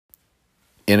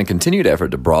In a continued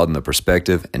effort to broaden the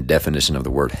perspective and definition of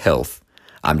the word health,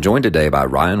 I'm joined today by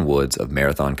Ryan Woods of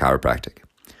Marathon Chiropractic.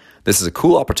 This is a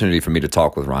cool opportunity for me to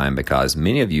talk with Ryan because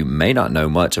many of you may not know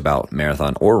much about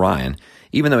Marathon or Ryan,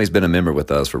 even though he's been a member with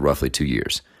us for roughly 2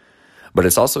 years. But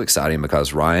it's also exciting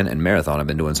because Ryan and Marathon have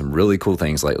been doing some really cool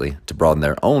things lately to broaden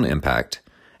their own impact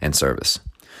and service.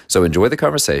 So enjoy the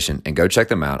conversation and go check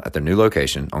them out at their new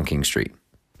location on King Street.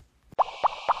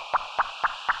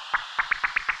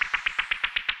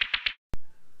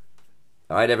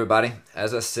 All right, everybody.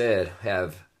 As I said, I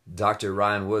have Dr.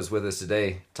 Ryan Woods with us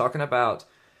today talking about,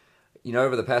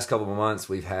 over the past couple of months,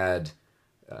 we've had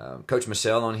Coach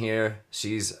Michelle on here.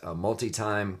 She's a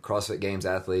multi-time CrossFit Games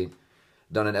athlete.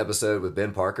 Done an episode with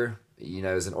Ben Parker,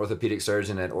 is an orthopedic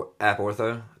surgeon at App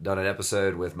Ortho. Done an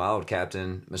episode with my old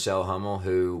captain, Michelle Hummel,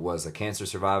 who was a cancer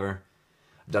survivor.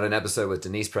 Done an episode with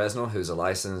Denise Presnell, who's a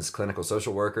licensed clinical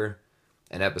social worker.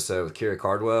 An episode with Kira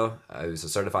Cardwell, who's a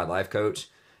certified life coach.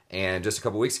 And just a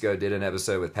couple weeks ago, did an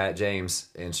episode with Pat James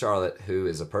in Charlotte, who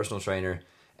is a personal trainer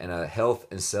and a health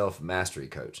and self-mastery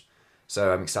coach.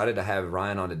 So I'm excited to have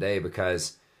Ryan on today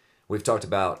because we've talked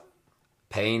about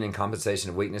pain and compensation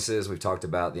of weaknesses. We've talked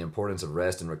about the importance of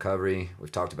rest and recovery.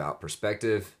 We've talked about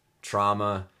perspective,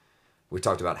 trauma. We've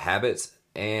talked about habits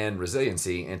and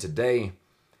resiliency. And today,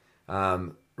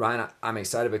 Ryan, I'm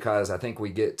excited because I think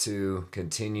we get to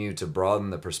continue to broaden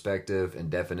the perspective and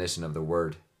definition of the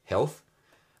word health.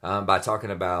 By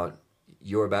talking about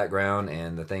your background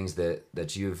and the things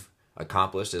that you've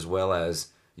accomplished, as well as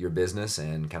your business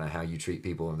and kind of how you treat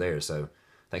people there. So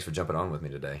thanks for jumping on with me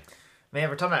today. Man,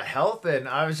 we're talking about health, and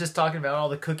I was just talking about all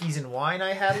the cookies and wine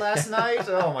I had last night.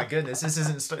 Oh my goodness, this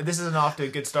isn't off to a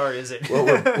good start, is it? Well,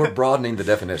 we're broadening the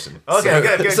definition. Okay,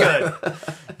 good.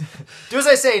 Do as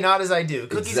I say, not as I do.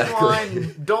 Cookies and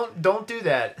wine, don't do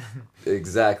that.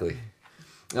 Exactly.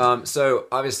 So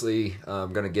obviously,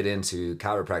 I'm going to get into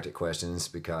chiropractic questions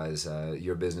because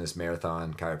your business,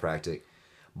 Marathon Chiropractic.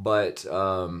 But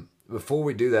before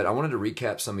we do that, I wanted to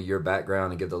recap some of your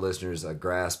background and give the listeners a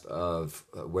grasp of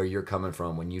where you're coming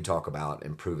from when you talk about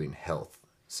improving health.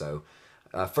 So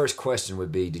first question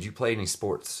would be, did you play any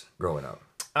sports growing up?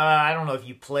 I don't know if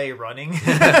you play running.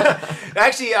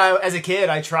 Actually, as a kid,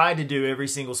 I tried to do every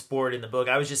single sport in the book.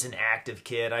 I was just an active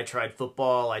kid. I tried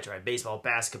football, I tried baseball,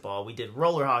 basketball. We did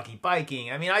roller hockey,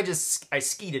 biking. I mean, I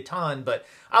skied a ton, but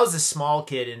I was a small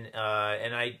kid and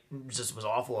I just was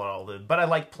awful at all of it. But I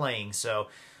liked playing. So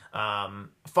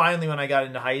finally, when I got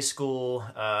into high school,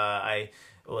 I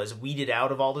was weeded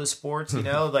out of all those sports,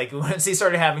 like once they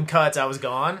started having cuts, I was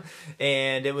gone.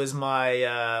 And it was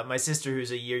my my sister,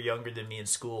 who's a year younger than me in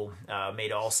school,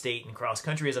 made all-state in cross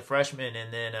country as a freshman.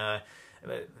 And then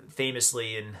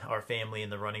famously in our family, in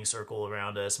the running circle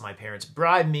around us, my parents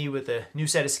bribed me with a new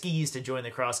set of skis to join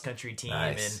the cross country team.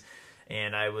 Nice.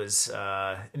 And I was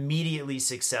immediately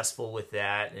successful with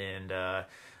that. And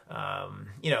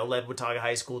led Watauga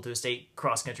High School to a state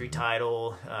cross-country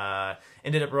title.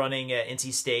 Ended up running at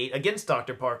NC State against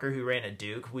Dr. Parker, who ran at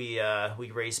Duke. We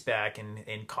raced back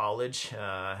in college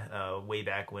way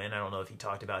back when. I don't know if he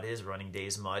talked about his running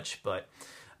days much, but...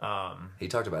 he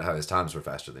talked about how his times were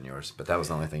faster than yours, but that was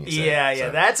the only thing he said. Yeah,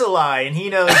 that's a lie, and he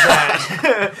knows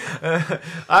that.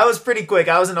 I was pretty quick.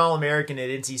 I was an All-American at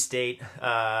NC State.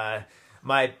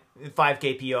 My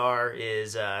 5K PR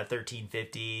is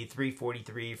 1350,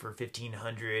 343 for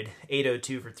 1500,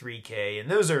 802 for 3K, and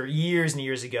those are years and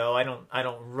years ago. I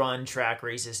don't run track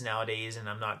races nowadays, and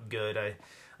I'm not good. I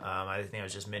think I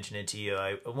was just mentioning it to you.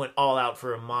 I went all out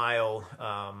for a mile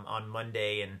on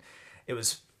Monday, and it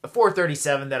was a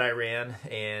 4:37 that I ran,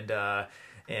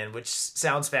 and which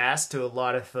sounds fast to a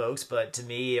lot of folks, but to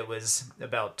me it was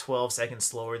about 12 seconds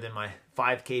slower than my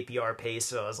 5K PR pace.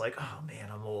 So I was like, oh man,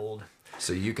 I'm old.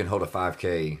 So you can hold a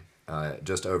 5K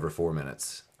just over 4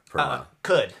 minutes per mile.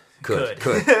 Could.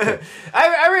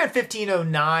 I ran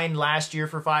 15:09 last year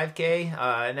for 5K,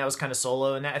 and that was kind of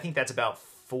solo, and I think that's about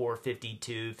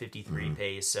 4:52, 53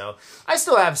 pace. So I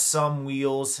still have some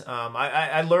wheels.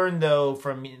 I learned though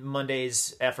from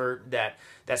Monday's effort that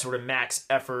sort of max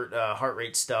effort heart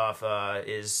rate stuff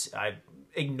is I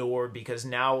ignored, because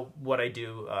now what I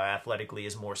do athletically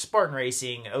is more Spartan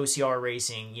racing, OCR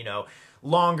racing,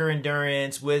 longer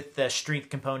endurance with the strength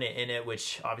component in it,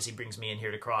 which obviously brings me in here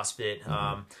to CrossFit.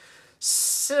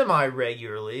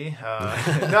 Semi-regularly,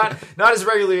 not as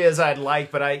regularly as I'd like,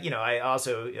 but I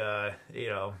also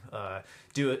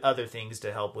do other things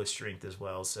to help with strength as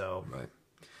well. So right.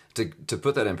 To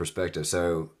put that in perspective,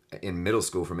 so in middle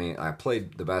school for me, I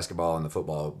played the basketball and the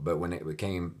football, but when it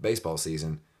became baseball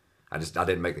season, I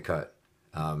didn't make the cut.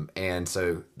 And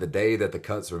so the day that the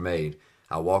cuts were made,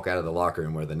 I walk out of the locker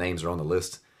room where the names are on the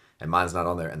list, and mine's not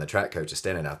on there, and the track coach is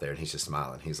standing out there, and he's just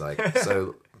smiling. He's like,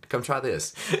 "So come try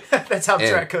this." That's how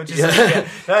track coaches are. Yeah,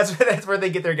 that's where they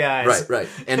get their guys. Right.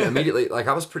 And immediately, like,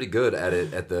 I was pretty good at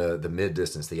it at the mid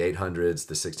distance, the 800s,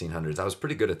 the 1600s. I was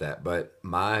pretty good at that, but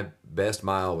my best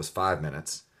mile was 5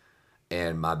 minutes,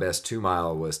 and my best 2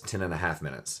 mile was 10.5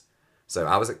 minutes. So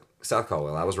I was at South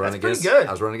Caldwell. I was running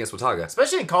against Watauga.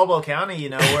 Especially in Caldwell County,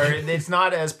 where it's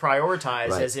not as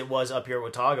prioritized as it was up here at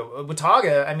Watauga.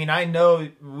 Watauga, I mean, I know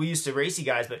we used to race you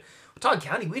guys, but Watauga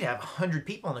County, we'd have 100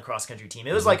 people on the cross-country team.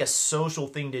 It was like a social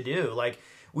thing to do. Like,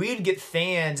 we'd get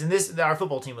fans, and our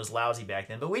football team was lousy back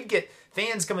then, but we'd get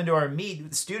fans coming to our meet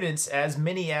with students, as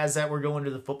many as that were going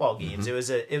to the football games. It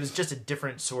was just a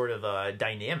different sort of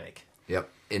dynamic. Yep,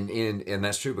 and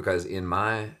that's true, because in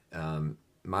my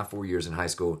 4 years in high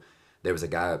school, there was a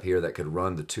guy up here that could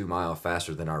run the 2 mile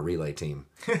faster than our relay team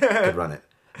could run it.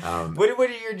 What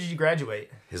year did you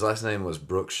graduate? His last name was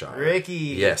Brookshire. Ricky.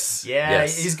 Yes. Yeah,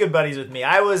 yes. He's good buddies with me.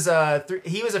 I was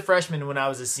he was a freshman when I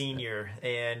was a senior,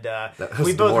 and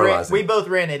we both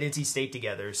ran at NC State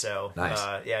together. So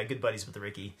nice. Yeah, good buddies with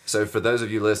Ricky. So for those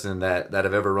of you listening that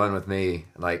have ever run with me,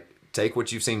 like, take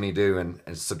what you've seen me do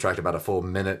and subtract about a full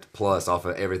minute plus off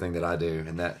of everything that I do,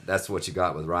 and that's what you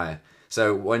got with Ryan.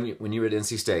 So when you were at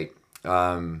NC State,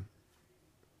 how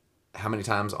many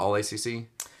times all ACC?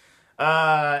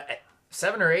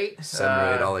 7 or 8. 7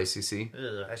 or 8 all ACC.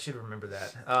 I should remember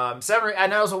that. 7 or 8. I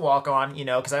know I was a walk on,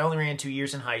 because I only ran 2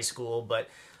 years in high school. But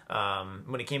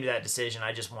when it came to that decision,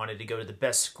 I just wanted to go to the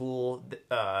best school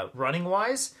running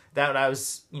wise that I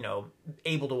was,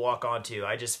 able to walk on to.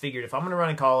 I just figured if I'm going to run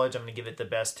in college, I'm going to give it the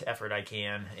best effort I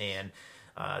can, and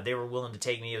they were willing to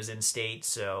take me. It was in state,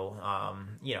 so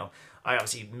I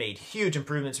obviously made huge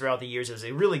improvements throughout the years. It was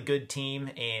a really good team,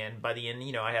 and by the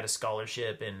end, I had a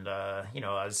scholarship, and I'm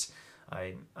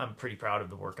pretty proud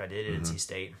of the work I did at NC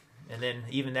State. And then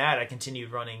even that, I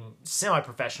continued running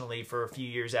semi-professionally for a few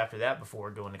years after that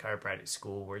before going to chiropractic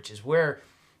school, which is where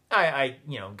I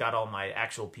got all my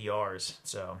actual PRs.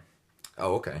 So.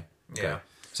 Oh, okay. Yeah.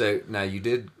 So now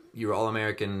you were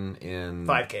All-American in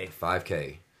 5K.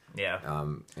 5K. Yeah.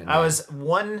 I was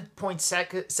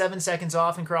 1.7 seconds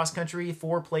off in cross country,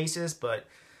 4 places, but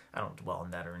I don't dwell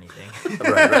on that or anything.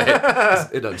 right.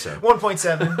 It doesn't show.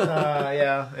 1.7.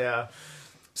 Yeah.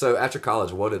 So after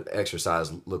college, what did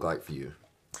exercise look like for you?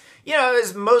 It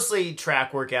was mostly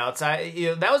track workouts.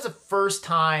 That was the first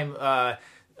time I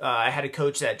had a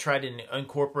coach that tried to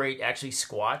incorporate actually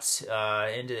squats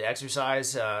into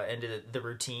exercise, into the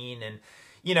routine, and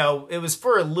it was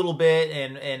for a little bit,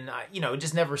 and it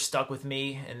just never stuck with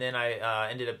me. And then I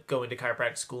ended up going to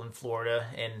chiropractic school in Florida,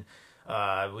 and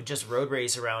would just road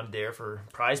race around there for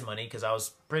prize money because I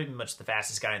was pretty much the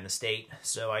fastest guy in the state.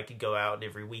 So I could go out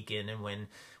every weekend, and when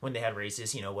they had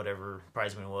races, whatever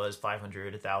prize money was,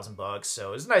 $500, $1,000. So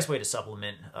it was a nice way to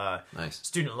supplement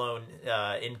student loan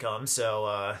income.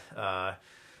 So.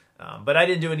 But I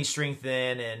didn't do any strength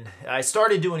then, and I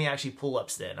started doing actually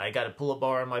pull-ups then. I got a pull-up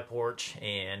bar on my porch,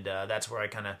 and that's where I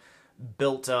kind of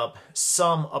built up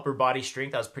some upper body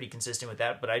strength. I was pretty consistent with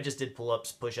that, but I just did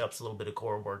pull-ups, push-ups, a little bit of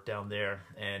core work down there,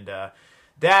 and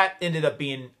that ended up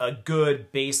being a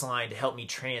good baseline to help me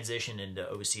transition into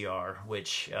OCR,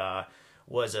 which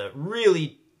was a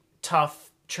really tough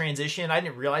transition. I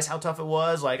didn't realize how tough it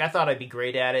was. Like, I thought I'd be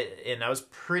great at it, and I was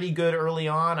pretty good early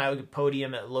on. I would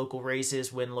podium at local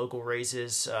races, win local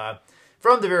races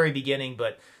from the very beginning,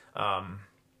 but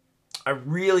I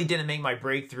really didn't make my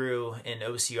breakthrough in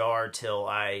OCR till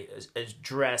I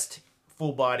addressed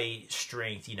full body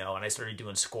strength, and I started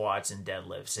doing squats and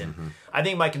deadlifts. And I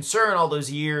think my concern all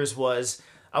those years was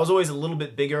I was always a little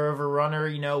bit bigger of a runner,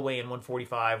 weighing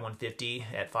 145, 150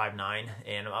 at 5'9",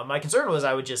 and my concern was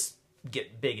I would just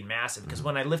get big and massive, because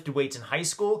when I lifted weights in high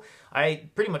school, I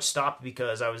pretty much stopped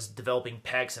because I was developing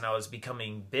pecs and I was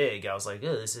becoming big. I was like,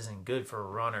 oh, this isn't good for a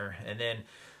runner. And then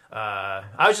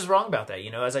I was just wrong about that.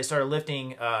 As I started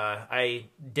lifting, I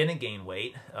didn't gain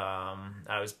weight.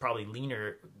 I was probably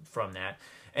leaner from that.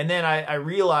 And then I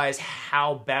realized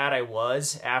how bad I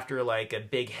was after like a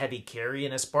big heavy carry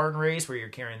in a Spartan race where you're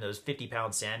carrying those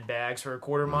 50-pound sandbags for a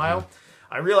quarter mile.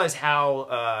 I realized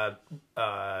how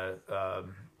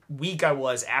weak I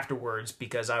was afterwards,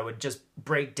 because I would just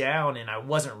break down and I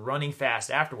wasn't running fast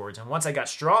afterwards. And once I got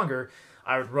stronger,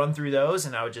 I would run through those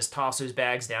and I would just toss those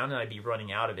bags down and I'd be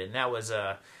running out of it. And that was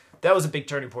a big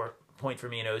turning point for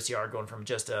me in OCR, going from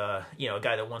just a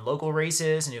guy that won local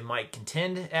races and who might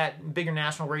contend at bigger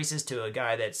national races to a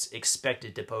guy that's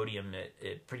expected to podium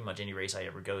at pretty much any race I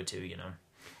ever go to.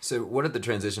 So what did the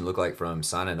transition look like from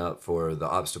signing up for the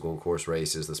obstacle course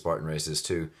races, the Spartan races,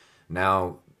 to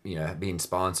now being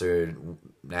sponsored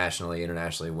nationally,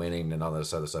 internationally, winning, and all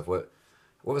this other stuff. What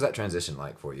was that transition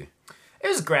like for you? It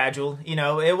was gradual.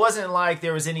 It wasn't like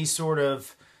there was any sort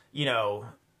of,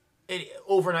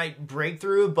 overnight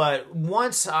breakthrough. But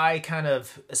once I kind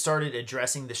of started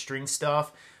addressing the strength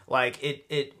stuff, like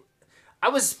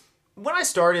when I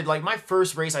started, like my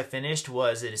first race I finished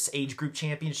was at age group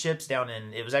championships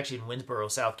it was actually in Winsboro,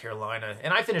 South Carolina.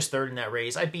 And I finished third in that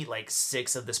race. I beat like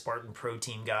 6 of the Spartan Pro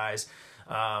Team guys.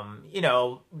 I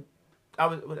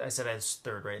said I was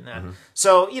third right in that. Mm-hmm.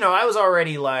 So, I was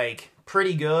already like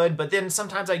pretty good, but then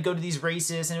sometimes I'd go to these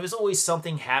races and it was always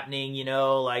something happening,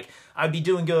 like I'd be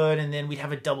doing good and then we'd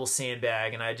have a double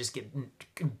sandbag and I'd just get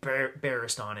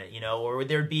embarrassed on it, or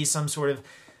there'd be some sort of,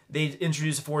 they'd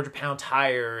introduce a 400-pound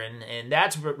tire, and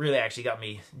that's what really actually got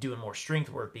me doing more strength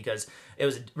work, because it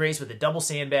was a race with a double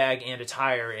sandbag and a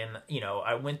tire, and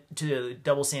I went to the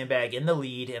double sandbag in the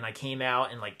lead, and I came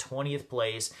out in like 20th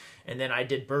place, and then I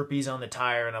did burpees on the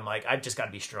tire, and I'm like, I've just got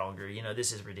to be stronger.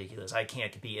 This is ridiculous. I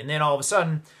can't compete. And then all of a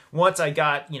sudden, once I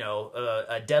got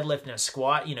a deadlift and a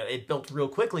squat, it built real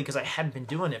quickly because I hadn't been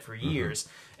doing it for years.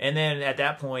 Mm-hmm. And then at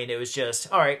that point, it was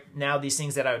just, all right, now these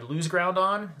things that I would lose ground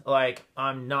on, like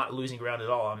I'm not losing ground at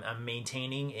all. I'm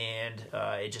maintaining, and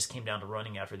it just came down to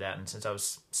running after that. And since I'm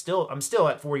still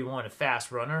at 41, a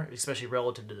fast runner, especially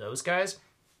relative to those guys.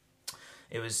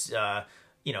 It was, I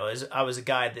was a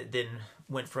guy that then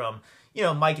went from,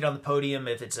 might get on the podium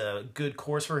if it's a good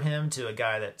course for him, to a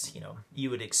guy that's,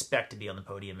 you would expect to be on the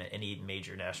podium at any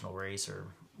major national race or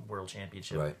world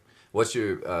championship. Right. What's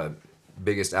your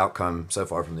biggest outcome so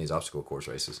far from these obstacle course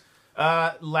races?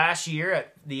 Last year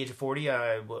at the age of 40,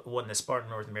 I won the Spartan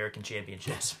North American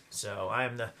Championships. So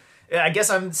I guess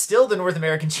I'm still the North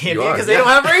American champion because they don't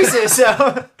have races.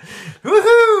 So,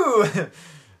 woohoo!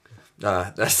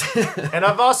 And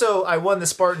I won the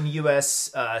Spartan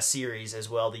U.S. Series as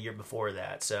well the year before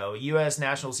that. So U.S.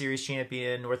 National Series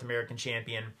champion, North American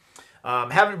champion.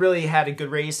 Haven't really had a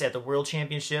good race at the World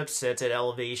Championships. It's at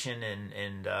elevation,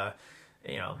 and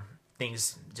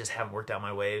things just haven't worked out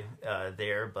my way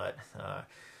there. But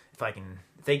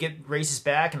if they get races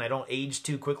back and I don't age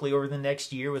too quickly over the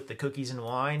next year with the cookies and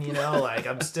wine, like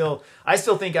I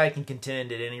still think I can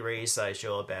contend at any race I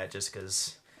show up at, just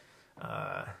because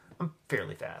I'm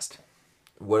fairly fast.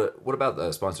 What about the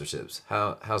sponsorships?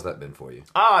 How's that been for you?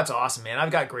 Oh, it's awesome, man.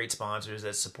 I've got great sponsors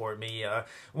that support me.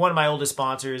 One of my oldest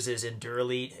sponsors is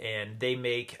Endurelite, and they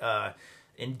make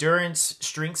endurance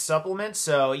strength supplements.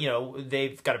 So,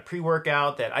 they've got a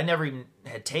pre-workout that I never even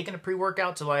had taken a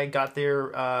pre-workout till I got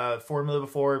their formula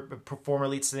before. Performer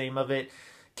Elite's the name of it.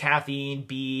 Caffeine,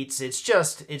 beets.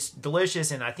 It's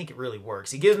delicious, and I think it really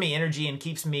works. It gives me energy and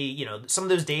keeps me, some of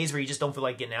those days where you just don't feel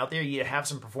like getting out there, you have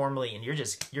some Performer Elite and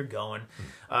you're going.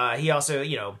 He also,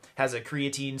 has a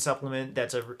creatine supplement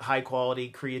that's a high quality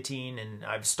creatine, and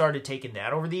I've started taking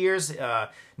that over the years.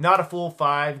 Not a full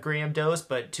 5-gram dose,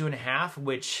 but 2.5,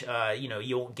 which,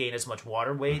 you won't gain as much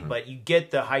water weight, but you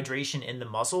get the hydration in the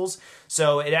muscles.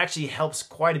 So it actually helps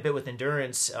quite a bit with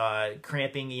endurance,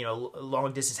 cramping,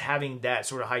 long distance, having that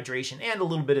sort of hydration and a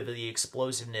little bit of the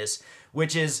explosiveness,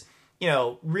 which is,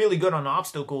 really good on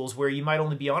obstacles where you might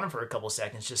only be on them for a couple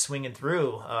seconds, just swinging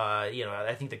through.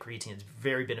 I think the creatine is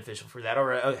very beneficial for that,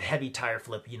 or a heavy tire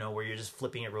flip, where you're just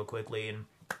flipping it real quickly. And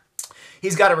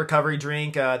he's got a recovery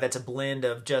drink that's a blend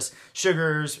of just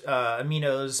sugars,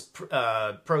 aminos,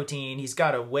 protein. He's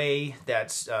got a whey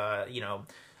that's,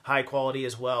 high quality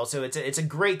as well. So it's a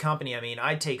great company. I mean,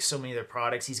 I take so many of their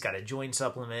products. He's got a joint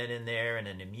supplement in there and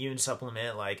an immune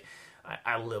supplement. Like,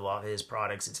 I live off his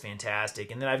products. It's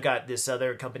fantastic. And then I've got this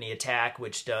other company, Attack,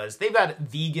 which they've got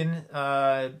vegan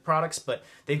products, but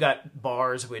they've got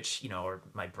bars, which, are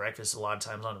my breakfast a lot of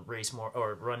times on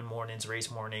run mornings, race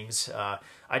mornings.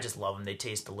 I just love them. They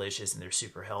taste delicious and they're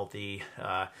super healthy.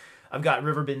 I've got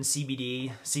Riverbend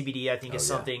CBD. CBD, I think, is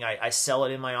something I sell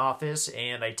it in my office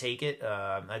and I take it.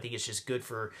 I think it's just good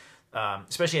for,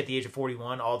 especially at the age of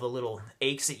 41, all the little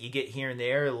aches that you get here and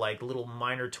there, like little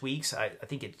minor tweaks. I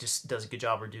think it just does a good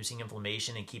job reducing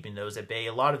inflammation and keeping those at bay.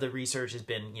 A lot of the research has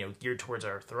been, geared towards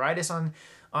arthritis on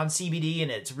CBD, and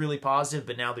it's really positive,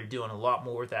 but now they're doing a lot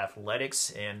more with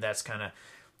athletics, and that's kind of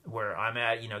where I'm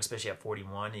at, especially at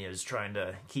 41, is trying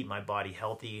to keep my body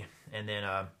healthy. And then,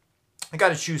 I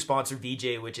got a shoe sponsor,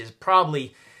 VJ, which is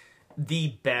probably the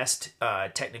best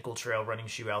technical trail running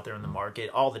shoe out there in the market.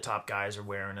 All the top guys are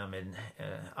wearing them, and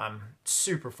I'm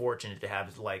super fortunate to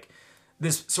have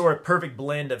this sort of perfect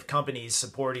blend of companies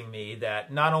supporting me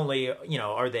that not only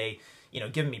are they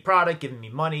giving me product, giving me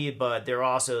money, but they're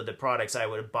also the products I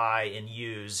would buy and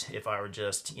use if I were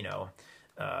just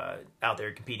out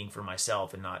there competing for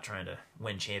myself and not trying to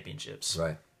win championships.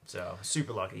 Right. So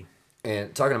super lucky.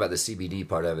 And talking about the CBD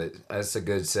part of it, that's a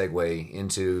good segue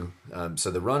into.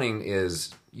 So the running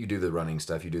is, you do the running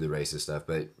stuff, you do the races stuff,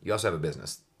 but you also have a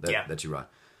business that you run.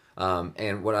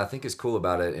 And what I think is cool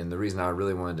about it, and the reason I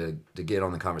really wanted to get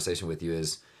on the conversation with you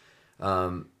is,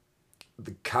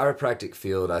 the chiropractic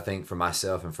field, I think for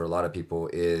myself and for a lot of people,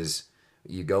 is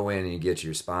you go in and you get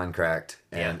your spine cracked,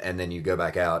 and then you go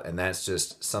back out, and that's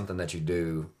just something that you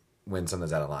do when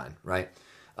something's out of line, right?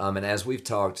 And as we've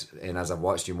talked, and as I've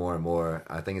watched you more and more,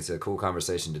 I think it's a cool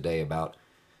conversation today about,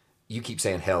 you keep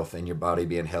saying health and your body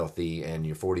being healthy and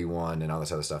you're 41 and all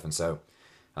this other stuff. And so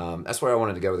that's where I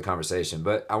wanted to go with the conversation.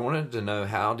 But I wanted to know,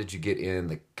 how did you get in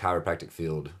the chiropractic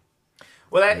field?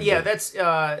 Well, that's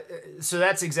so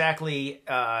that's exactly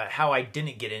how I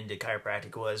didn't get into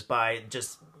chiropractic, was by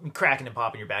just cracking and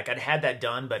popping your back. I'd had that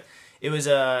done, but it was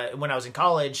when I was in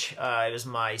college. It was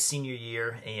my senior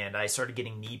year, and I started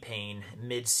getting knee pain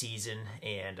mid-season,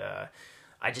 and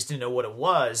I just didn't know what it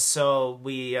was. So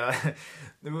we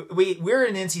we're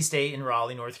in NC State in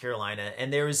Raleigh, North Carolina,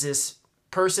 and there was this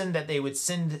person that they would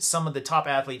send some of the top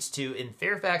athletes to in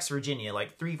Fairfax, Virginia,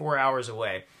 like 3-4 hours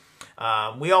away.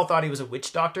 We all thought he was a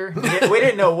witch doctor. We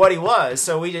didn't know what he was.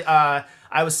 So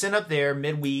I was sent up there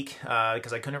midweek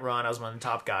because I couldn't run. I was one of the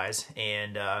top guys.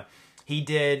 And he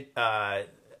did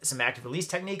some active release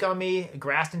technique on me,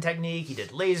 Graston technique. He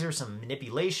did laser, some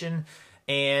manipulation.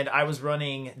 And I was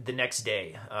running the next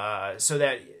day. So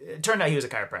that it turned out he was a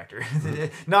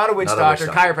chiropractor. Not a witch doctor,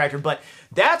 chiropractor. But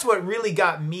that's what really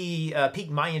got me,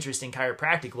 piqued my interest in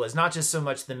chiropractic, was not just so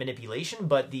much the manipulation,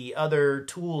 but the other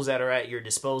tools that are at your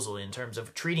disposal in terms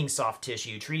of treating soft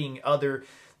tissue, treating other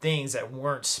things that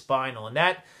weren't spinal. And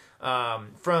that,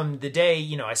 from the day,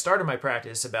 I started my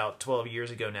practice about 12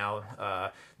 years ago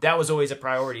now, that was always a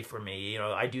priority for me.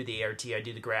 I do the ART, I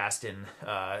do the Graston,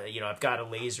 I've got a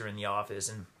laser in the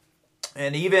office,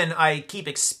 and even I keep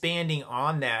expanding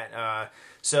on that.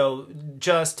 So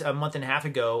just a month and a half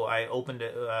ago, I opened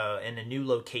in a new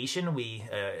location. We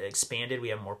expanded, we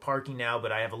have more parking now,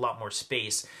 but I have a lot more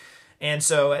space. And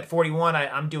so at 41,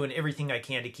 I'm doing everything I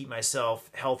can to keep myself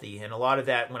healthy. And a lot of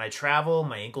that, when I travel,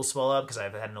 my ankles swell up because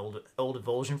I've had an old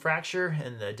avulsion fracture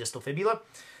in the distal fibula.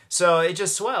 So it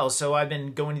just swells. So I've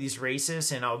been going to these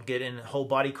races, and I'll get in whole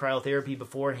body cryotherapy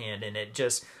beforehand. And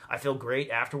I feel great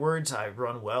afterwards. I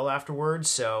run well afterwards.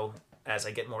 So as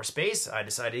I get more space, I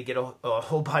decided to get a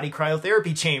whole body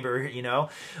cryotherapy chamber,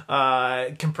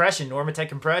 compression, Normatec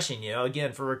compression,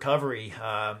 again, for recovery.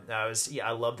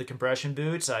 I love the compression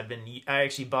boots. I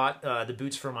actually bought the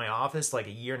boots for my office like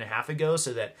a year and a half ago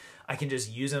so that I can just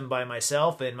use them by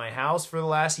myself in my house for the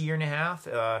last year and a half.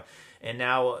 And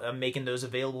now I'm making those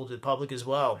available to the public as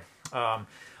well.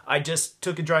 I just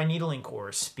took a dry needling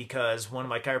course because one of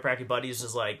my chiropractic buddies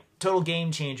was like, total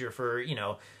game changer for,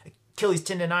 Achilles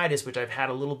tendonitis, which I've had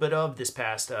a little bit of this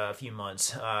past few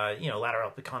months,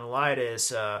 lateral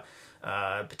epicondylitis,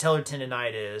 patellar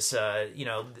tendonitis,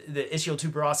 the ischial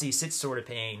tuberosity sit sort of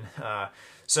pain.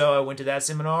 So I went to that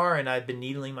seminar, and I've been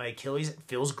needling my Achilles. It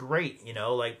feels great,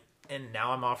 and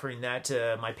now I'm offering that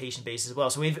to my patient base as well.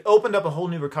 So we've opened up a whole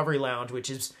new recovery lounge,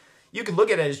 which is, you could look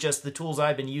at it as just the tools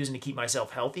I've been using to keep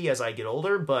myself healthy as I get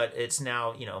older, but it's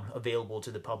now, available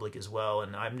to the public as well.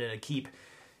 And I'm going to keep,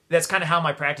 that's kind of how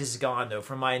my practice has gone, though,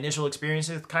 from my initial experience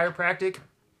with chiropractic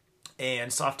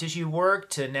and soft tissue work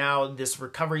to now this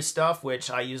recovery stuff,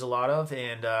 which I use a lot of.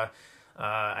 And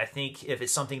I think if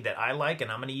it's something that I like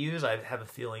and I'm going to use, I have a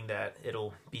feeling that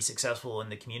it'll be successful in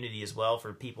the community as well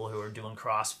for people who are doing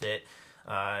CrossFit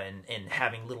and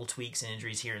having little tweaks and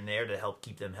injuries here and there to help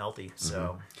keep them healthy.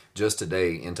 So just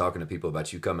today, in talking to people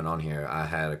about you coming on here, I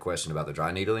had a question about the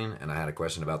dry needling and I had a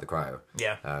question about the cryo.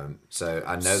 Yeah. So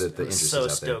I know that the interest is out there.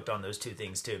 So stoked on those two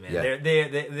things too, man. Yeah.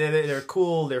 They're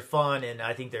cool, they're fun, and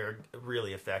I think they're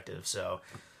really effective. So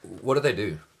what do they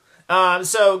do?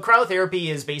 So cryotherapy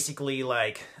is basically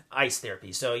like ice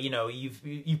therapy. So,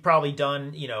 you've probably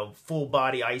done, full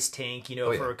body ice tank,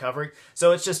 for recovery.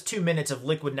 So it's just 2 minutes of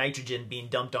liquid nitrogen being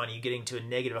dumped on you, getting to a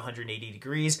negative 180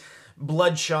 degrees.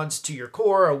 Blood shunts to your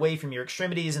core, away from your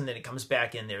extremities, and then it comes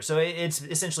back in there. So it's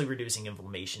essentially reducing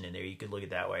inflammation in there. You could look at it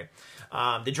that way.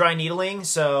 The dry needling.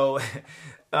 So,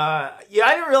 I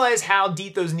didn't realize how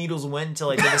deep those needles went until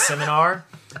I did a seminar.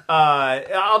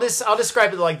 I'll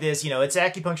describe it like this. It's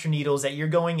acupuncture needles that you're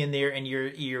going in there and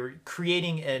you're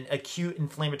creating an acute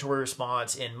inflammatory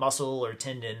response in muscle or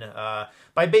tendon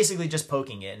by basically just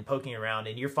poking it and poking around,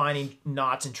 and you're finding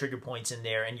knots and trigger points in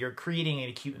there, and you're creating an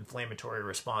acute inflammatory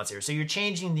response there. So you're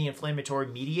changing the inflammatory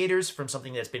mediators from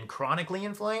something that's been chronically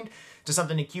inflamed to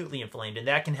something acutely inflamed, and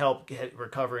that can help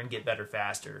recover and get better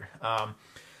faster.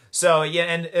 So yeah,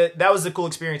 and that was the cool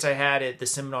experience I had at the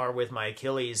seminar with my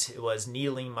Achilles. It was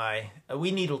needling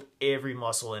we needled every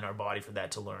muscle in our body for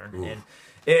that to learn. Ooh. And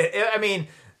I mean,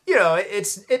 you know,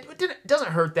 it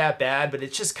doesn't hurt that bad, but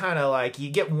it's just kind of like you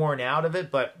get worn out of it.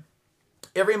 But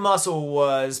every muscle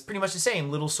was pretty much the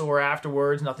same. Little sore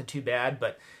afterwards, nothing too bad.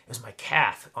 But it was my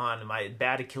calf on my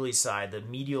bad Achilles side, the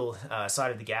medial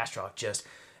side of the gastroc, just.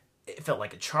 It felt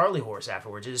like a Charlie horse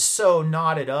afterwards. It was so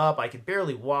knotted up, I could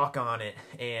barely walk on it,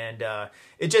 and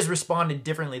it just responded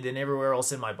differently than everywhere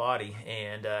else in my body.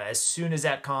 And as soon as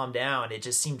that calmed down, it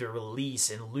just seemed to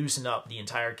release and loosen up the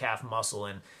entire calf muscle,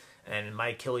 and my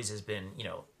Achilles has been, you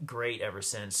know, great ever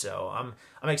since. So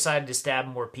I'm excited to stab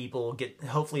more people.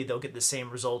 Hopefully they'll get the same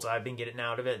results I've been getting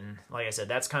out of it. And like I said,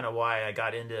 that's kind of why I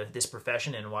got into this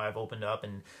profession and why I've opened up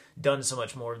and done so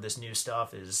much more of this new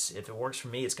stuff. Is if it works for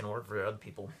me, it's going to work for other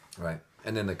people. Right.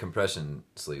 And then the compression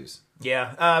sleeves.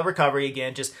 Yeah. Recovery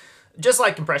again, just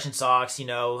like compression socks, you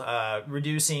know,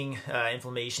 reducing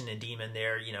inflammation and edema in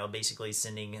there, you know, basically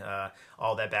sending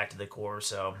all that back to the core.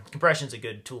 So compression's a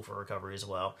good tool for recovery as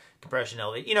well. Compression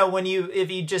elevate, you know,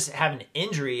 if you just have an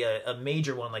injury, a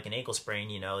major one like an ankle sprain,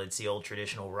 you know, it's the old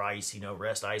traditional RICE, you know,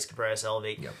 rest, ice, compress,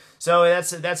 elevate. Yep. So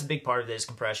that's a big part of this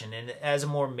compression. And as a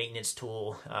more maintenance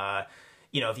tool,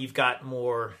 you know, if you've got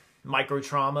more micro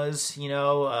traumas, you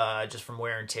know, just from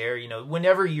wear and tear, you know,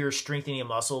 whenever you're strengthening a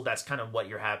muscle, that's kind of what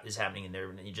is happening in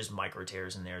there. You just micro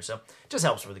tears in there. So it just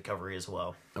helps with recovery as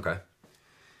well. Okay.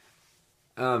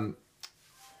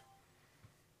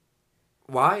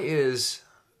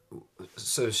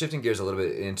 So shifting gears a little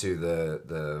bit into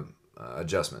the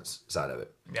adjustments side of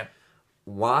it. Yeah.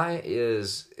 Why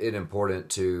is it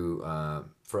important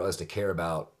for us to care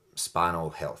about spinal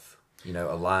health? You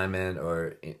know, alignment,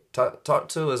 or talk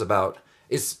to us about,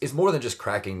 it's more than just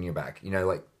cracking your back. You know,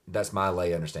 like that's my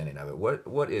lay understanding of it.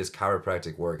 What is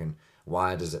chiropractic work, and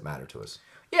why does it matter to us?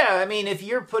 Yeah, I mean, if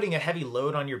you're putting a heavy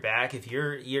load on your back, if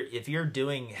you're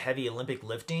doing heavy Olympic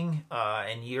lifting,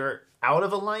 and you're out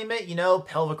of alignment, you know,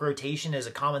 pelvic rotation is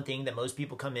a common thing that most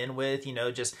people come in with. You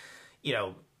know, just, you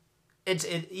know.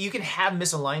 You can have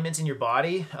misalignments in your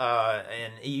body,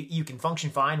 and you can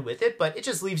function fine with it, but it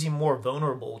just leaves you more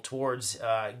vulnerable towards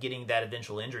getting that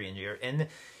eventual injury in your. And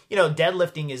you know,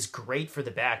 deadlifting is great for the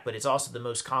back, but it's also the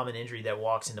most common injury that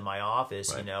walks into my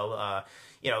office. Right.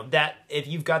 You know that if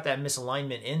you've got that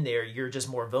misalignment in there, you're just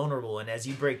more vulnerable, and as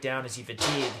you break down, as you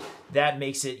fatigue, that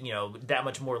makes it, you know, that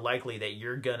much more likely that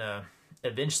you're gonna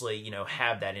eventually, you know,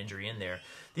 have that injury in there.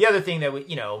 The other thing that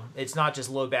you know, it's not just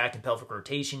low back and pelvic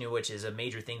rotation, which is a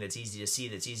major thing that's easy to see,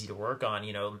 that's easy to work on.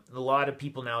 You know, a lot of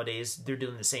people nowadays, they're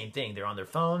doing the same thing. They're on their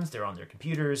phones, they're on their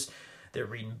computers, they're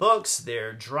reading books,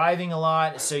 they're driving a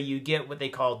lot. So you get what they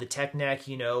call the tech neck,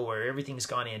 you know, where everything's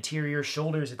gone anterior,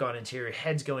 shoulders have gone anterior,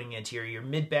 head's going anterior, your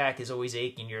mid back is always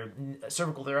aching, your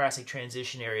cervical thoracic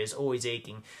transition area is always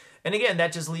aching. And again,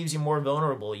 that just leaves you more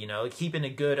vulnerable, you know, keeping a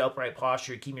good upright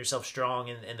posture, keeping yourself strong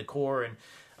in the core, and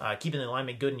keeping the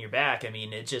alignment good in your back. I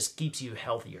mean, it just keeps you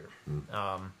healthier.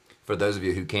 For those of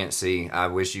you who can't see, I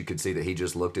wish you could see that he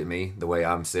just looked at me the way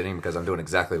I'm sitting, because I'm doing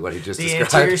exactly what he just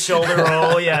described. The anterior shoulder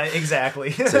roll, yeah,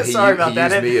 exactly. So Sorry about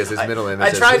that. He used me as his middle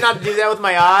image. I tried not to do that with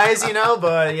my eyes, you know,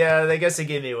 but yeah, I guess they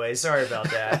gave me away. Sorry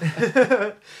about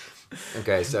that.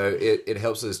 Okay, so it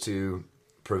helps us to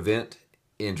prevent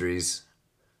injuries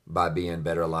by being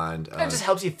better aligned. It just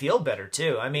helps you feel better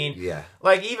too. I mean, yeah.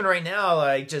 Like even right now,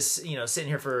 like just, you know, sitting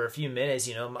here for a few minutes,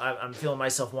 you know, I'm feeling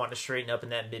myself wanting to straighten up in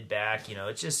that mid back. You know,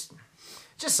 it's just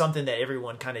something that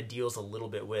everyone kind of deals a little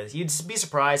bit with. You'd be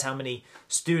surprised how many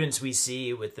students we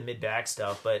see with the mid back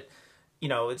stuff, but you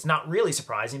know, it's not really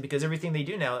surprising because everything they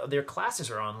do now, their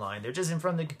classes are online. They're just in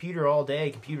front of the computer all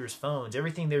day, computers, phones.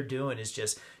 Everything they're doing is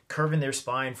just curving their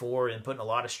spine forward and putting a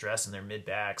lot of stress in their mid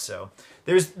back. So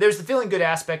there's the feeling good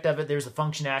aspect of it. There's the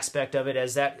function aspect of it.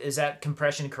 As that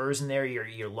compression occurs in there,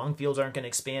 your lung fields aren't going to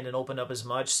expand and open up as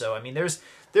much. So I mean, there's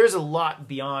a lot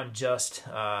beyond just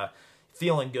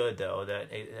feeling good though.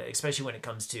 That especially when it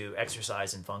comes to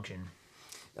exercise and function.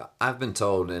 I've been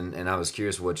told, and I was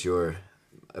curious what your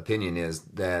opinion is,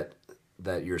 that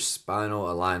your spinal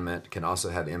alignment can also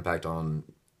have impact on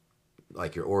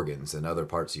like your organs and other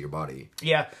parts of your body.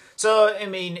 Yeah. So, I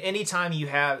mean, anytime you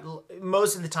have,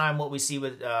 most of the time what we see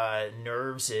with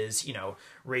nerves is, you know,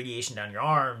 radiation down your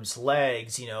arms,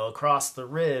 legs, you know, across the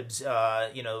ribs,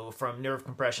 you know, from nerve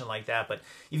compression like that. But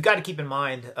you've got to keep in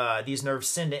mind these nerves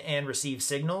send and receive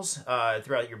signals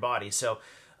throughout your body. So,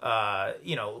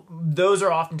 you know, those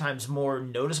are oftentimes more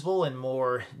noticeable and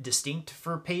more distinct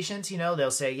for patients. You know,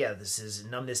 they'll say, yeah, this is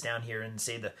numbness down here, and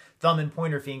say the thumb and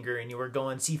pointer finger, and you were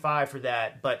going C5 for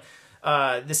that. But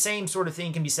The same sort of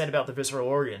thing can be said about the visceral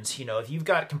organs. You know, if you've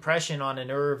got compression on a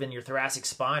nerve in your thoracic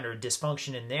spine or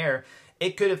dysfunction in there,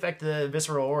 it could affect the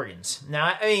visceral organs.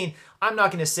 Now, I mean, I'm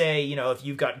not going to say, you know, if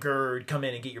you've got GERD, come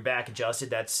in and get your back adjusted.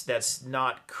 That's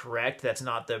not correct. That's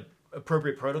not the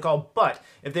appropriate protocol. But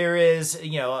if there is,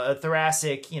 you know, a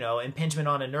thoracic, you know, impingement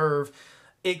on a nerve,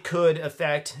 it could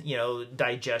affect, you know,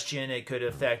 digestion. It could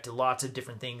affect lots of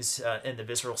different things in the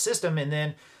visceral system. And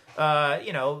then,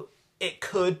 you know, it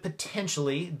could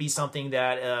potentially be something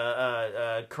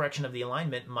that correction of the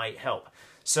alignment might help.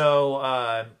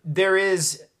 So there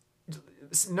is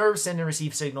nerves send and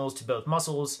receive signals to both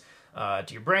muscles, to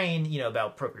your brain, you know,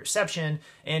 about proprioception,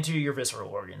 and to your visceral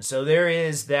organs. So there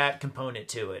is that component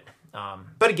to it.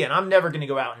 But again, I'm never going to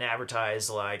go out and advertise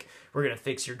like we're going to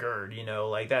fix your GERD, you know,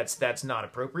 like that's not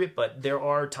appropriate. But there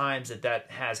are times that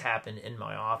has happened in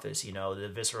my office, you know, the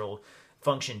visceral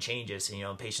function changes, you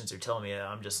know, patients are telling me that.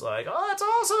 I'm just like, oh, that's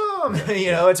awesome.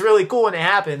 You know, it's really cool when it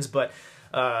happens, but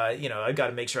you know, I got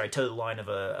to make sure I toe the line of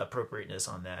appropriateness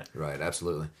on that. Right,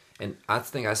 absolutely. And I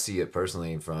think I see it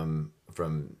personally from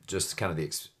just kind of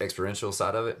the experiential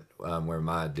side of it, where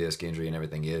my disc injury and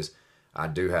everything is. I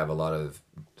do have a lot of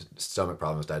stomach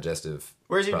problems, digestive.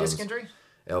 Where's your problems. disc injury?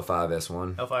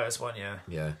 L5S1. L5S1, yeah.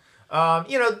 Yeah.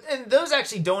 You know, and those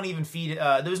actually don't even feed.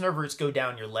 Those nerve roots go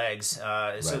down your legs,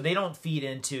 so they don't feed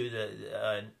into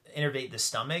the innervate the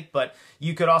stomach. But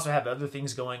you could also have other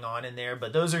things going on in there.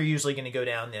 But those are usually going to go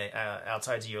down the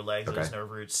outsides of your legs. Okay. Those nerve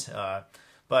roots.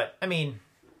 But I mean,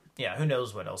 yeah, who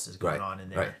knows what else is going on in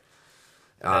there? Right.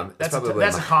 That's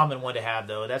a common one to have,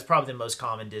 though. That's probably the most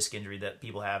common disc injury that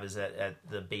people have is at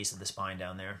the base of the spine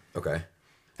down there. Okay.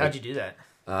 How'd you do that?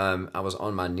 I was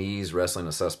on my knees wrestling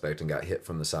a suspect and got hit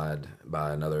from the side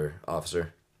by another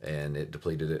officer, and it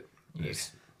depleted it.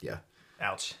 Yeah.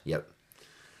 Ouch. Yep.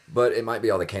 But it might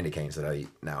be all the candy canes that I eat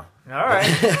now. All right.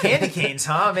 Candy canes,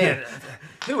 huh? Man,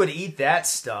 who would eat that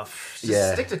stuff?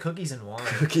 Just stick to cookies and wine.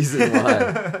 Cookies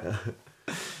and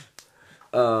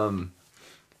wine.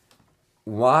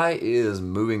 Why is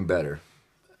moving better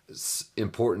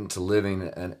important to living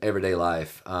an everyday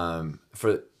life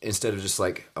for instead of just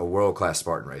like a world-class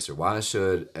Spartan racer? Why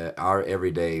should our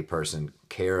everyday person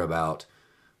care about,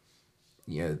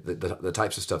 you know, the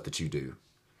types of stuff that you do?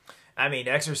 I mean,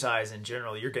 exercise in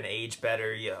general, you're going to age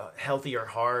better, healthier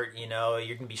heart, you know,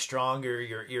 you're going to be stronger,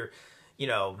 you're you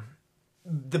know,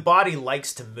 the body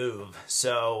likes to move,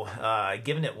 so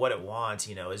giving it what it wants,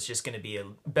 you know, is just going to be a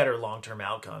better long-term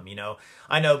outcome. You know,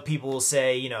 I know people will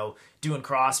say, you know, doing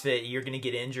CrossFit, you're going to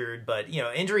get injured, but, you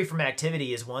know, injury from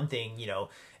activity is one thing. You know,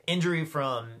 injury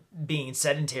from being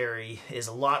sedentary is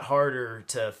a lot harder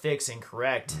to fix and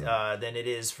correct than it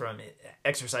is from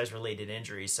exercise-related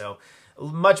injuries. So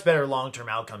much better long-term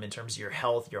outcome in terms of your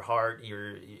health, your heart,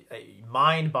 your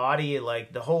mind, body,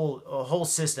 like the whole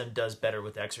system does better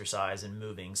with exercise and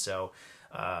moving. So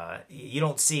you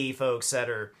don't see folks that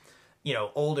are, you know,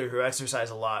 older who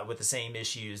exercise a lot with the same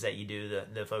issues that you do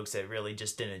the folks that really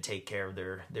just didn't take care of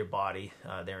their body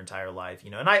their entire life,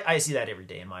 you know. And I see that every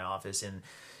day in my office, and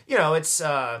you know, it's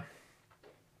a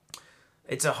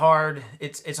hard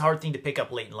thing to pick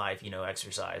up late in life, you know,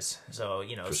 exercise. So,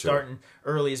 you know, starting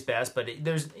early is best, but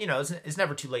there's, you know, it's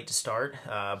never too late to start.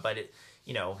 But it,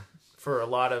 you know, for a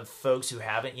lot of folks who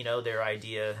haven't, you know, their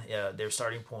idea, their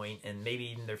starting point and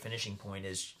maybe even their finishing point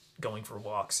is going for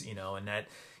walks, you know, and that,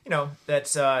 you know,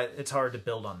 that's, it's hard to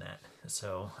build on that.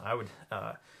 So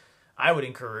I would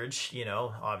encourage, you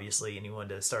know, obviously anyone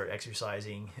to start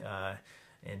exercising,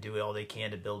 and do all they can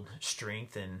to build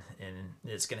strength, and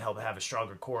it's going to help have a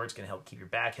stronger core. It's going to help keep your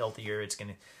back healthier. It's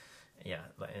going to,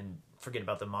 and forget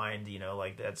about the mind, you know,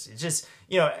 like it's just,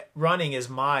 you know, running is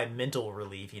my mental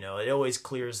relief, you know. It always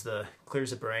clears the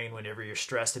brain whenever you're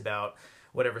stressed about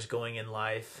whatever's going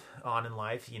on in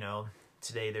life, you know.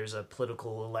 Today there's a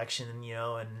political election, you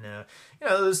know, and, you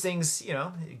know, those things, you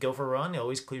know, go for a run. It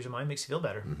always clears your mind, makes you feel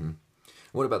better. Mm-hmm.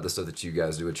 What about the stuff that you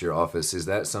guys do at your office? Is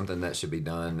that something that should be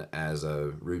done as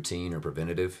a routine or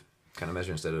preventative kind of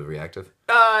measure instead of reactive?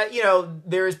 You know,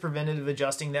 there is preventative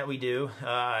adjusting that we do.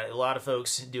 A lot of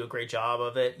folks do a great job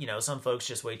of it. You know, some folks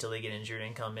just wait till they get injured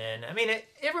and come in. I mean,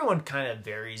 everyone kind of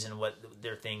varies in what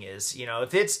their thing is. You know,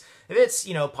 if it's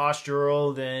you know,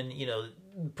 postural, then, you know,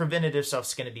 preventative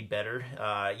stuff's going to be better.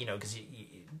 You know, because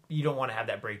you don't want to have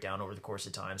that breakdown over the course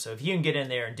of time. So if you can get in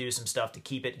there and do some stuff to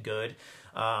keep it good,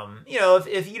 you know,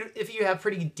 if you have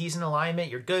pretty decent alignment,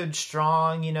 you're good,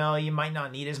 strong, you know, you might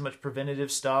not need as much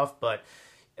preventative stuff, but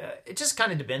it just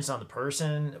kind of depends on the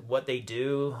person, what they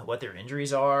do, what their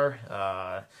injuries are,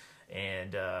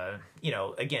 and you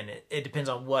know, again, it depends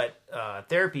on what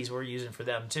therapies we're using for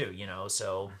them too, you know.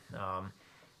 So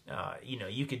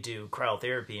you could do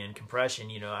cryotherapy and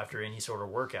compression, after any sort of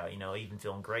workout, even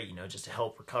feeling great, just to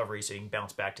help recovery so you can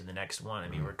bounce back to the next one. I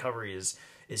mean, recovery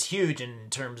is huge in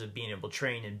terms of being able to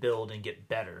train and build and get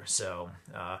better. So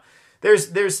there's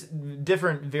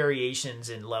different variations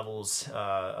and levels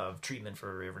of treatment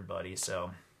for everybody.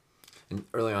 So. And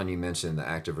early on, you mentioned the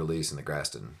active release and the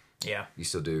Graston. Yeah. You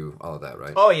still do all of that,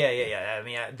 right? Oh, yeah. I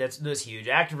mean, that's huge.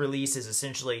 Active release is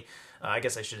essentially, I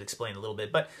guess I should explain a little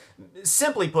bit, but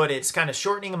simply put, it's kind of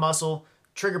shortening a muscle,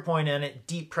 trigger point in it,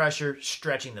 deep pressure,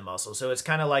 stretching the muscle. So it's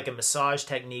kind of like a massage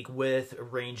technique with a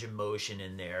range of motion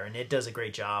in there, and it does a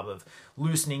great job of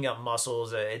loosening up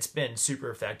muscles. It's been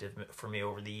super effective for me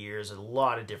over the years, a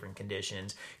lot of different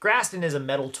conditions. Graston is a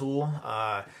metal tool.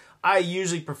 I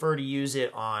usually prefer to use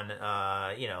it on,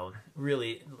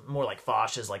 really more like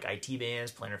fascias, like IT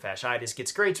bands, plantar fasciitis.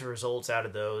 Gets great results out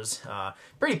of those.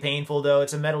 Pretty painful though.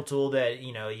 It's a metal tool that,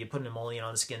 you put an emollient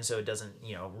on the skin so it doesn't,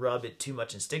 rub it too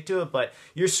much and stick to it. But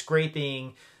you're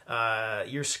scraping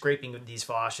these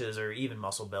fascias or even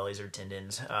muscle bellies or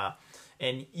tendons.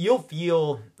 And you'll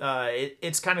feel,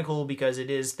 it's kind of cool because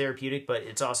it is therapeutic, but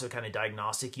it's also kind of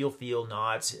diagnostic. You'll feel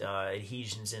knots,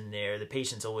 adhesions in there. The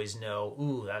patients always know,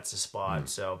 ooh, that's a spot.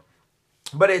 So,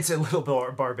 but it's a little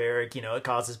bit barbaric, it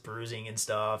causes bruising and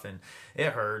stuff, and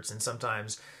it hurts. And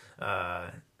sometimes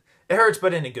it hurts,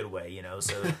 but in a good way,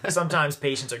 So sometimes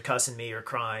patients are cussing me or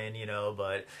crying,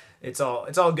 but it's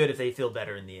all good if they feel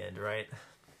better in the end, right?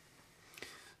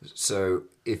 So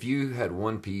if you had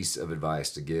one piece of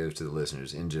advice to give to the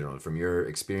listeners in general, from your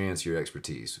experience, your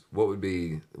expertise, what would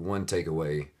be one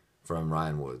takeaway from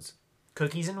Ryan Woods?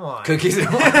 Cookies and wine. Cookies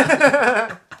and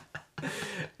wine.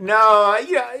 No,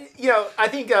 I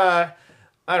think, I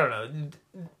don't know,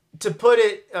 to put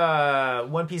it,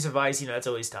 one piece of advice, that's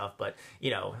always tough, but,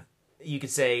 you could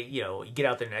say, you get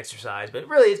out there and exercise, but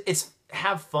really it's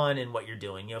have fun in what you're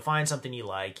doing. Find something you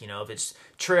like. If it's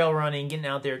trail running, getting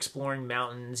out there, exploring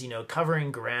mountains,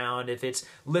 covering ground, if it's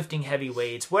lifting heavy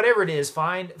weights, whatever it is,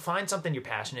 find something you're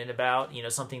passionate about,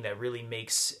 something that really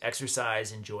makes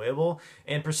exercise enjoyable,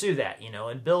 and pursue that,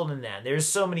 and build in that. There's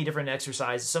so many different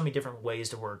exercises, so many different ways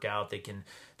to work out that can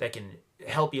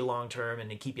help you long term and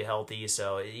to keep you healthy.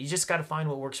 So you just got to find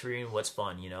what works for you and what's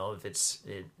fun. If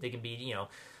it can be,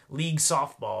 league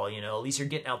softball, at least you're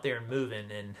getting out there and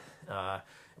moving, and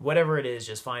whatever it is,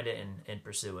 just find it and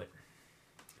pursue it.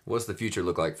 What's the future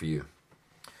look like for you?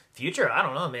 Future? I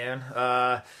don't know,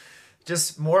 man.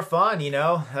 Just more fun,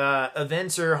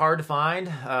 Events are hard to find.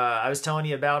 I was telling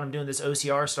you about, I'm doing this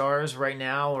OCR Stars right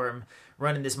now, where I'm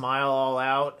running this mile all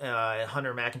out.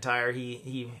 Hunter McIntyre,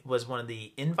 he was one of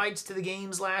the invites to the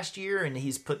games last year, and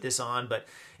he's put this on, but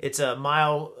it's a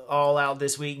mile all out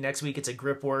this week. Next week, it's a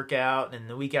grip workout, and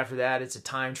the week after that, it's a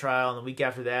time trial, and the week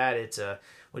after that, it's a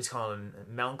what's called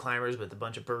mountain climbers with a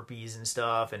bunch of burpees and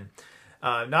stuff. And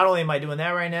not only am I doing that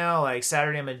right now, like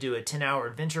Saturday I'm going to do a 10-hour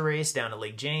adventure race down to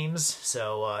Lake James.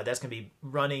 So that's going to be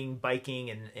running, biking,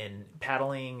 and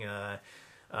paddling.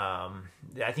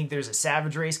 I think there's a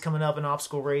Savage race coming up, an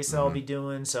obstacle race that I'll be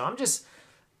doing. So I'm just,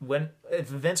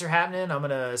 if events are happening, I'm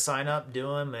going to sign up,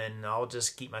 do them, and I'll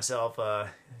just keep myself,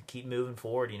 keep moving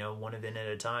forward, one event at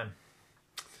a time.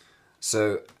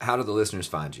 So how do the listeners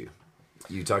find you?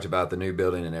 You talked about the new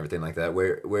building and everything like that.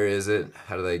 Where is it?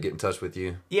 How do they get in touch with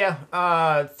you? Yeah,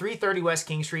 330 West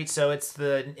King Street. So it's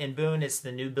in Boone. It's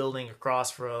the new building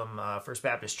across from First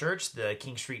Baptist Church, the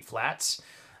King Street Flats.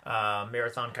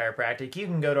 Marathon Chiropractic. You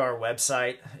can go to our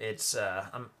website. It's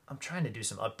I'm trying to do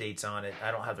some updates on it. I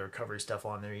don't have the recovery stuff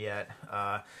on there yet.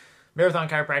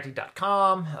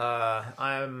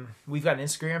 Marathonchiropractic.com. We've got an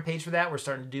Instagram page for that. We're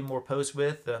starting to do more posts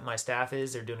with. My staff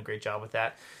is. They're doing a great job with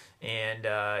that. And,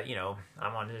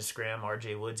 I'm on Instagram,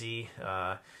 RJ Woodsy.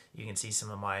 You can see some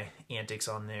of my antics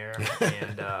on there.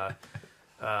 And,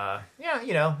 the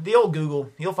old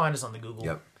Google. You'll find us on the Google.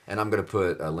 Yep. And I'm going to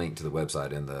put a link to the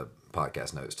website in the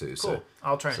podcast notes too. Cool. So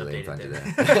I'll try and so update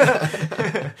it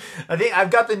there. I think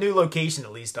I've got the new location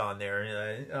at least on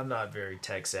there. I'm not very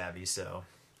tech savvy, so.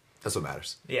 That's what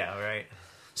matters. Yeah, right.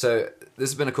 So this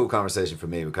has been a cool conversation for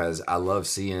me because I love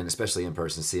seeing, especially in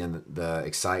person, seeing the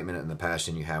excitement and the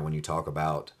passion you have when you talk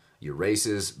about your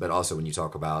races, but also when you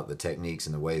talk about the techniques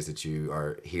and the ways that you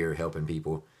are here helping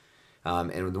people.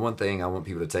 And the one thing I want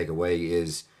people to take away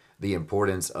is the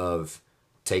importance of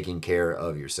taking care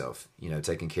of yourself,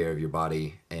 taking care of your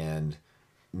body and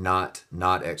not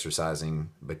exercising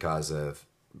because of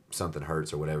something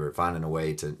hurts or whatever, finding a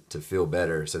way to feel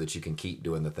better so that you can keep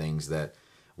doing the things that,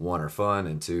 one, are fun,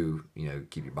 and two,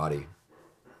 keep your body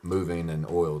moving and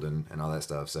oiled and all that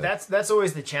stuff. So that's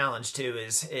always the challenge too,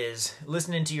 is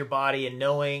listening to your body and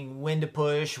knowing when to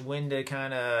push, when to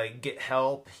kind of get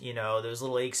help. Those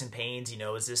little aches and pains.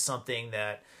 Is this something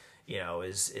that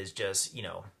is just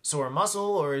sore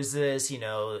muscle, or is this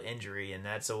injury? And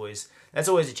that's always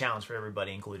a challenge for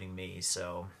everybody, including me.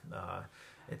 So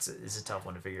it's a tough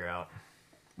one to figure out.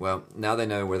 Well, now they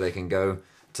know where they can go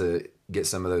to get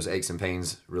some of those aches and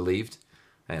pains relieved,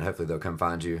 and hopefully they'll come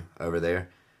find you over there.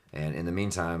 And in the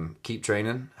meantime, keep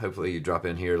training. Hopefully you drop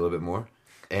in here a little bit more.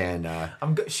 And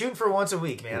I'm shooting for once a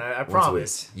week, man. I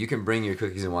promise. You can bring your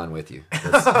cookies and wine with you.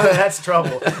 That's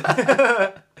trouble.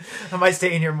 I might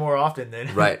stay in here more often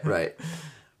then. Right.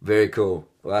 Very cool.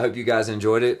 Well, I hope you guys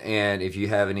enjoyed it. And if you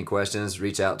have any questions,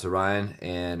 reach out to Ryan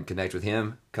and connect with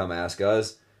him. Come ask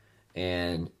us.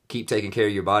 And keep taking care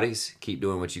of your bodies. Keep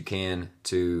doing what you can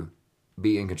to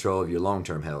be in control of your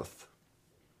long-term health.